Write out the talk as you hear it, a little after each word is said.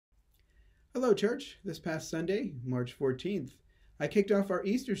Hello, church. This past Sunday, March 14th, I kicked off our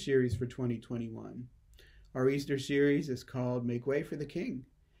Easter series for 2021. Our Easter series is called Make Way for the King,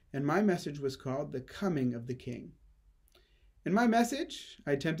 and my message was called The Coming of the King. In my message,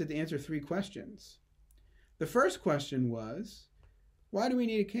 I attempted to answer three questions. The first question was, why do we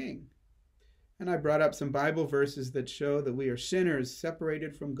need a king? And I brought up some Bible verses that show that we are sinners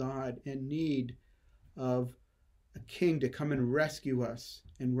separated from God in need of a king to come and rescue us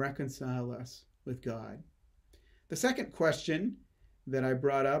and reconcile us with God. The second question that I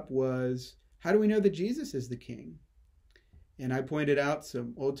brought up was, how do we know that Jesus is the king? And I pointed out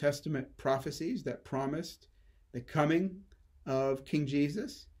some Old Testament prophecies that promised the coming of King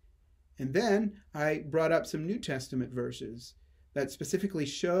Jesus. And then I brought up some New Testament verses that specifically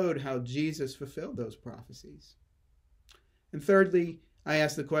showed how Jesus fulfilled those prophecies. And thirdly, I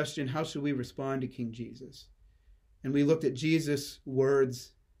asked the question, how should we respond to King Jesus? And we looked at Jesus'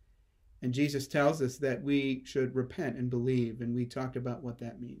 words, and Jesus tells us that we should repent and believe, and we talked about what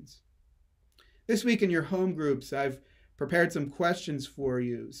that means. This week in your home groups, I've prepared some questions for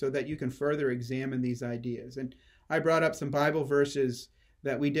you so that you can further examine these ideas. And I brought up some Bible verses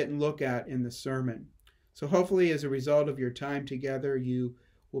that we didn't look at in the sermon. So hopefully, as a result of your time together, you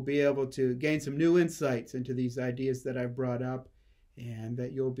will be able to gain some new insights into these ideas that I've brought up, and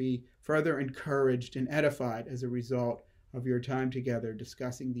that you'll be further encouraged and edified as a result of your time together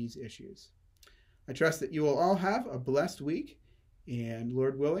discussing these issues. I trust that you will all have a blessed week, and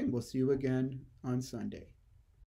Lord willing, we'll see you again on Sunday.